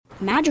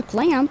Magic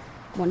lamp?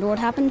 Wonder what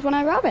happens when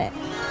I rub it.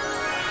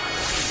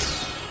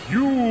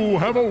 You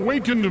have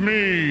awakened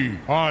me.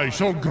 I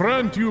shall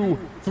grant you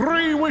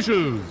 3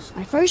 wishes.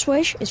 My first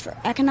wish is for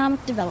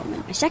economic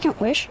development. My second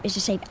wish is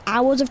to save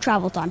hours of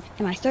travel time.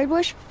 And my third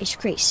wish is to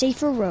create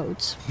safer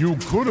roads. You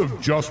could have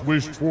just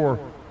wished for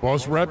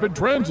bus rapid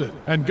transit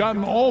and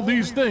gotten all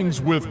these things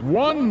with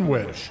 1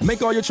 wish.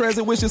 Make all your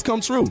transit wishes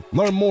come true.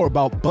 Learn more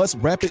about Bus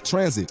Rapid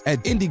Transit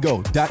at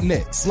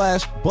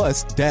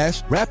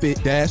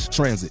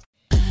indigo.net/bus-rapid-transit.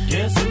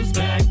 Guess who's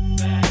back?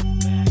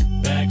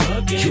 Back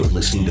again. You're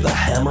listening to the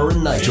Hammer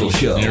and Nigel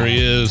Show. There he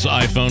is,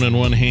 iPhone in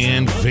one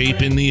hand,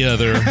 vape in the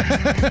other.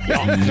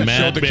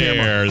 Matt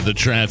Bair, the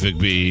traffic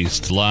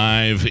beast,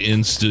 live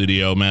in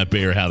studio. Matt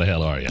Bair, how the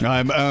hell are you?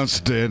 I'm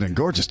outstanding.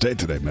 Gorgeous day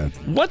today, man.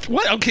 What?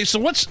 Okay, so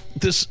what's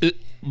this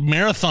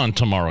marathon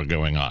tomorrow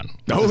going on?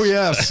 Oh,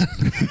 yes.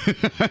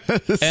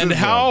 And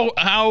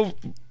how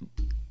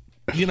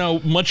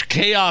much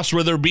chaos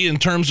will there be in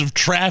terms of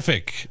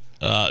traffic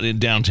in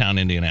downtown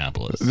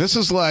Indianapolis? This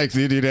is like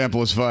the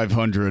Indianapolis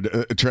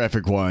 500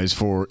 traffic-wise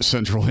for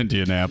central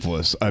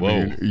Indianapolis. I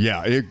mean,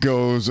 yeah, it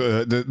goes,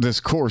 this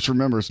course,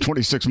 remember, is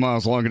 26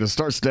 miles long, and it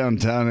starts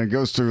downtown and it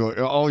goes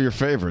through all your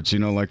favorites,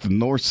 like the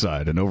north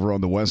side and over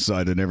on the west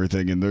side and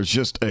everything, and there's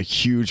just a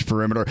huge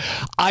perimeter.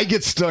 I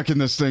get stuck in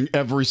this thing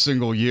every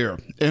single year,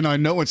 and I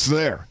know it's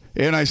there.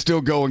 And I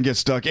still go and get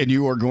stuck, and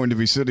you are going to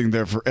be sitting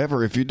there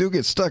forever if you do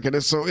get stuck in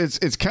it. So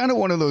it's kind of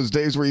one of those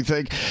days where you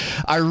think,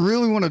 I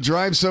really want to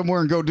drive somewhere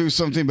and go do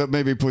something, but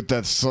maybe put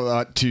that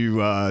thought to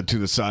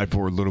the side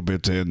for a little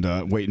bit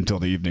and wait until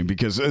the evening,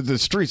 because the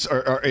streets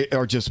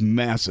are just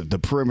massive. The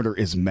perimeter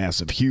is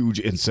massive, huge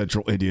in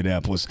central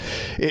Indianapolis.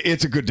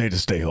 It's a good day to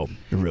stay home.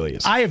 It really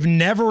is. I have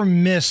never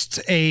missed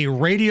a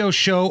radio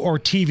show or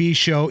TV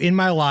show in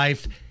my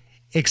life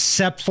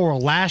except for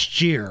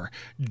last year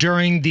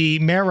during the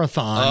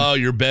marathon. Oh,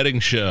 your betting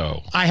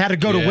show. I had to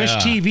go to Wish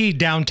TV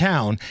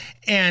downtown,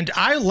 and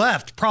I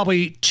left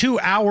probably 2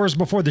 hours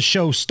before the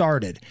show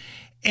started.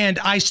 And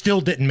I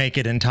still didn't make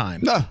it in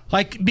time. No.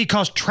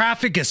 Because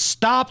traffic is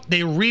stopped,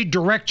 they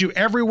redirect you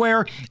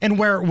everywhere. And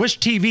where Wish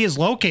TV is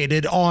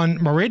located on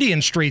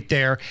Meridian Street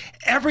there,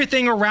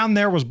 everything around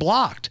there was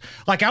blocked.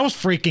 I was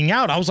freaking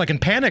out. I was in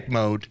panic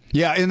mode.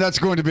 Yeah, and that's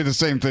going to be the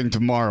same thing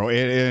tomorrow.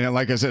 And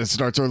like I said, it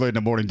starts early in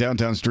the morning.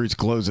 Downtown streets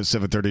close at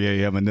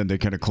 7:30 a.m., and then they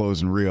kind of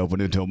close and reopen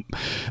until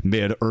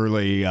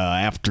mid-early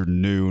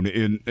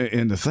afternoon.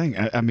 And the thing,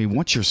 I mean,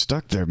 once you're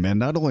stuck there, man,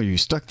 not only are you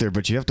stuck there,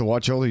 but you have to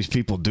watch all these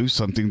people do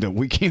something that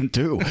we can't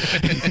do.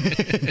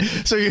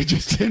 So you're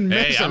just in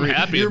misery. Hey, I'm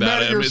happy you're about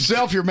mad it. at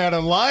yourself. You're mad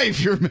at life.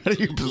 You're mad at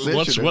your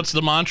position. What's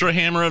the mantra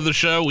hammer of the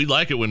show? We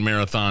like it when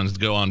marathons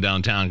go on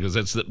downtown because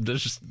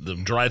there's just the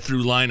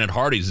drive-through line at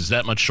Hardee's is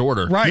that much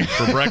shorter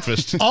for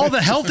breakfast. All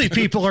the healthy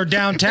people are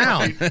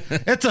downtown.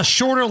 It's a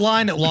shorter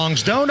line at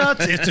Long's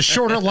Donuts. It's a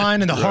shorter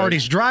line in the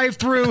Hardee's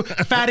drive-through.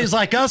 Fatties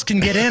like us can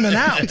get in and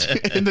out.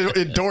 And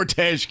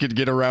DoorDash can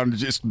get around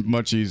just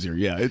much easier.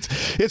 Yeah,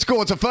 it's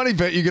cool. It's a funny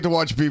bit. You get to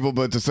watch people,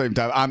 but at the same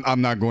time,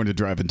 I'm not going to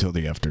drive until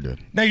the afternoon.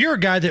 Now, you're a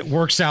guy that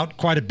works out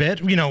quite a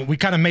bit. We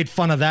kind of made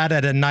fun of that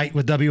at a night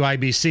with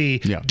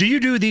WIBC. Yeah. Do you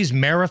do these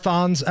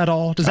marathons at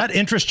all? Does that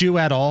interest you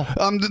at all?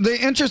 They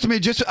interest me.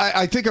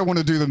 I think I want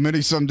to do the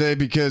mini someday,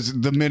 because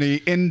the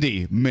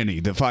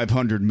the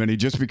 500 mini,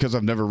 just because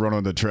I've never run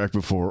on the track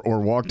before or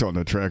walked on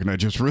the track, and I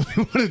just really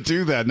want to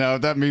do that. Now,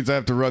 if that means I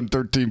have to run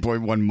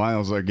 13.1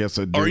 miles, I guess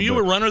I do. Are you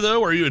a runner,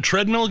 though? Are you a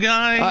treadmill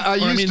guy? I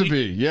used to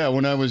be. Yeah,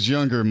 when I was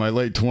younger, in my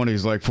late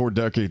 20s, like 4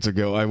 decades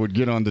ago, I would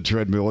get on the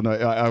treadmill and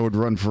I would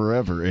run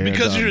forever. And,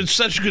 because you're in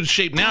such good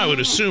shape now, I would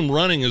assume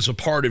running is a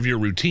part of your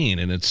routine,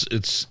 and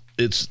it's.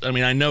 I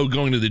mean, I know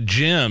going to the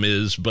gym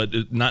is, but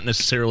not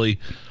necessarily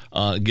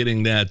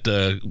getting that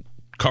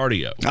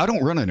cardio. I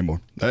don't run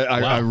anymore.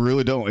 I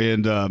really don't.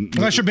 And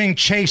unless you're being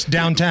chased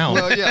downtown.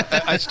 Well,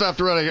 yeah, I stopped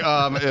running.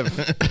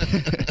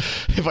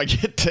 If I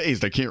get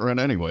tased, I can't run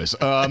anyways.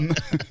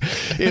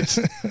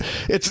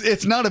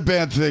 It's not a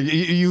bad thing.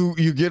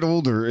 You get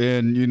older,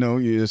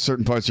 and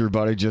certain parts of your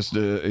body just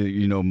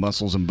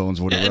muscles and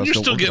bones, whatever. And you're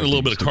still getting a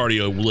little bit of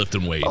cardio,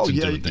 lifting weights. Oh, and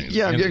yeah, doing things.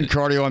 Yeah, I'm getting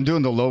cardio. I'm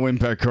doing the low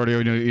impact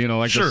cardio,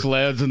 like Sure. the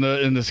sleds and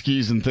the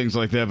skis and things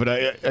like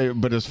that.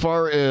 But as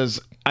far as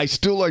I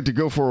still like to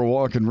go for a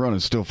walk and run,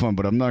 it's still fun.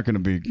 But I'm not going to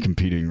be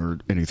competing or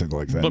anything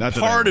like that. But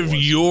part of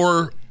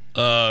your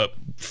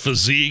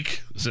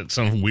physique, is that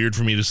something weird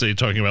for me to say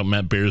talking about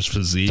Matt Bair's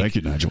physique? Thank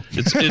you, Nigel.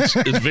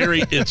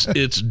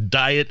 It's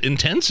diet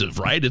intensive,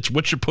 right? It's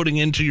what you're putting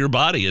into your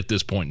body at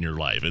this point in your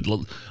life.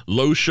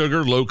 Low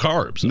sugar, low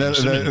carbs.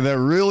 That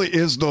really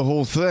is the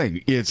whole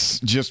thing. It's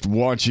just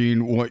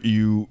watching what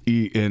you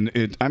eat, and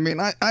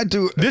I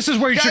do. This is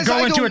where you should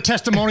go into a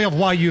testimonial of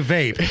why you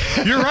vape.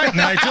 You're right,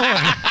 Nigel.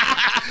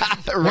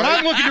 When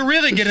I'm looking to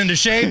really get into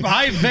shape,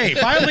 I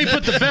vape. I only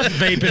put the best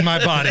vape in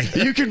my body.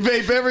 You can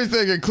vape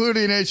everything,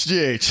 including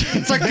HGH.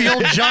 It's like the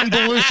old John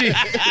Belushi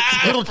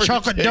little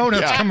chocolate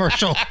donuts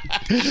commercial.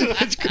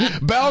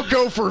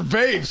 Balco for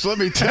vapes, let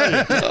me tell you.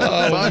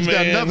 I've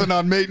got nothing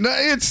on me. No,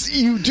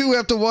 you do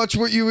have to watch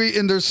what you eat,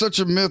 and there's such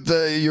a myth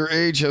that your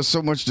age has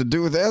so much to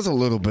do with it. It has a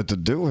little bit to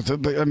do with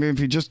it, but I mean, if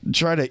you just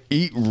try to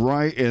eat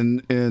right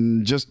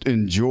and just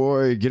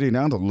enjoy getting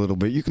out a little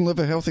bit, you can live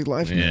a healthy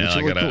life. Yeah,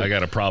 really I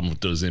got a problem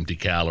with those empty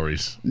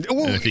calories.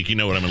 Well, I think you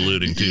know what I'm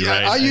alluding to,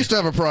 right? I used to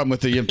have a problem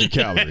with the empty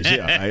calories.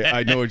 Yeah,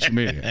 I know what you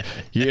mean.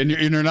 And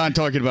you're not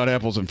talking about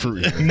apples and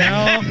fruit.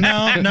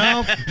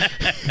 No.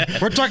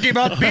 We're talking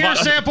about Beer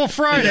Sample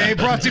Friday,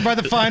 brought to you by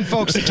the fine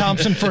folks at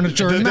Thompson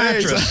Furniture and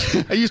Mattress.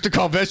 I used to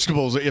call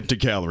vegetables empty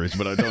calories,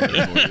 but I don't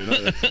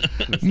anymore.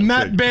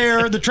 Matt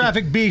Bair, the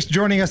traffic beast,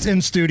 joining us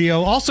in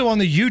studio. Also on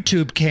the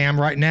YouTube cam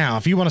right now.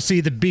 If you want to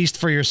see the beast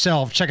for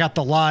yourself, check out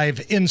the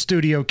live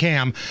in-studio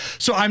cam.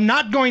 So I'm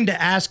not going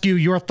to ask you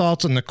your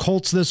thoughts on the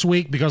Colts this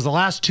week because the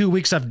last 2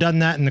 weeks I've done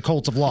that and the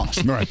Colts have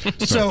lost. Right.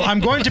 So I'm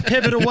going to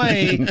pivot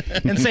away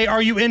and say,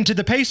 are you into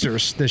the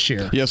Pacers this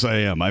year? Yes, I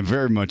am. I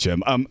very much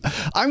am.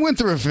 I went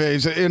through a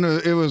phase, and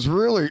it was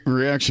really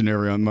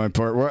reactionary on my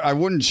part, where I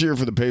wouldn't cheer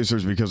for the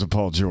Pacers because of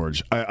Paul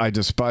George. I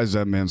despised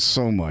that man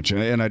so much,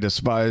 and I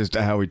despised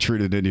how he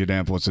treated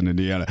Indianapolis and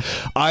Indiana.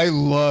 I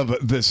love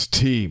this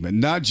team, and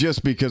not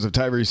just because of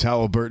Tyrese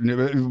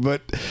Halliburton,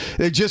 but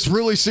they just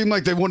really seem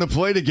like they want to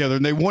play together,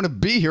 and they want to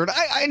be here. And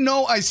I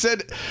know I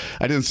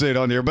didn't say it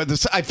on there,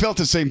 but I felt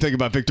the same thing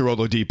about Victor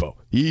Oladipo.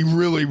 He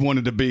really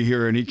wanted to be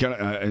here, and he kind of,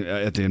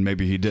 at the end,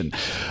 maybe he didn't.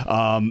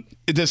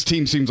 This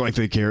team seems like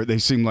they care. They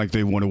seem like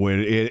they want to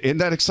win, and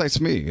that excites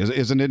me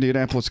as an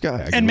Indianapolis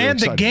guy. And man,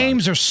 the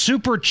games are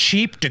super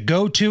cheap to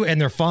go to,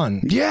 and they're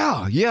fun.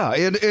 Yeah.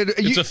 And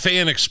it's a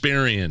fan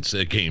experience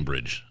at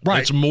Cambridge.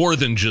 Right. It's more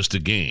than just a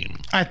game.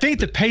 I think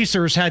the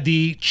Pacers had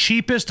the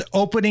cheapest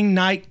opening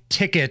night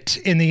ticket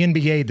in the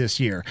NBA this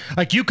year.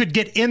 Like, you could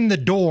get in the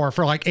door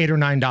for like $8 or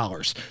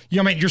 $9.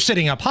 I mean, you're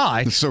sitting up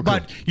high,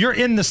 but you're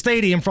in the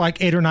stadium for like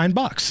 $8 or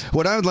 $9.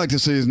 What I would like to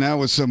see is now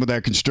with some of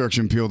that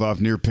construction peeled off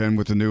near Penn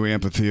with the new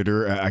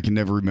amphitheater, I can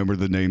never remember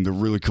the name, the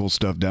really cool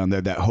stuff down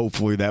there, that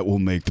hopefully that will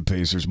make the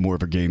Pacers more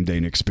of a game day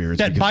experience.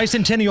 That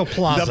Bicentennial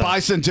Plaza. The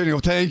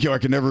Bicentennial, thank you. I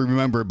can never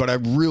remember it, but I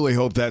really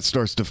hope that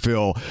starts to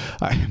fill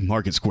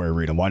Market Square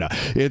Arena. Why not?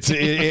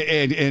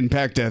 And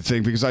impact that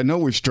thing, because I know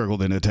we've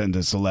struggled in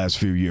attendance the last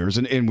few years,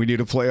 and we need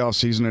a playoff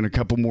season and a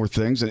couple more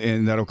things,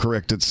 and that'll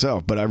correct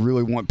itself. But I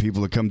really want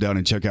people to come down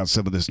and check out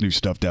some of this new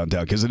stuff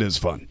downtown, because it is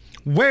fun.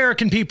 Where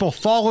can people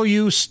follow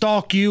you,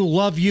 stalk you,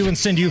 love you, and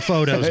send you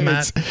photos,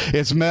 Matt?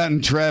 It's Matt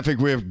in Traffic.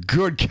 We have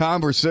good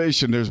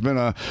conversation. There's been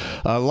a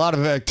lot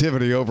of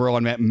activity over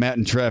on Matt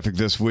in Traffic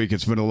this week.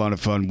 It's been a lot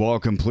of fun.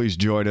 Welcome. Please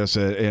join us.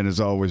 And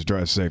as always,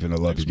 drive safe. And I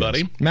love you, guys.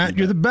 Buddy. Matt,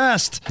 you're the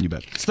best. You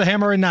bet. It's the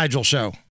Hammer and Nigel Show.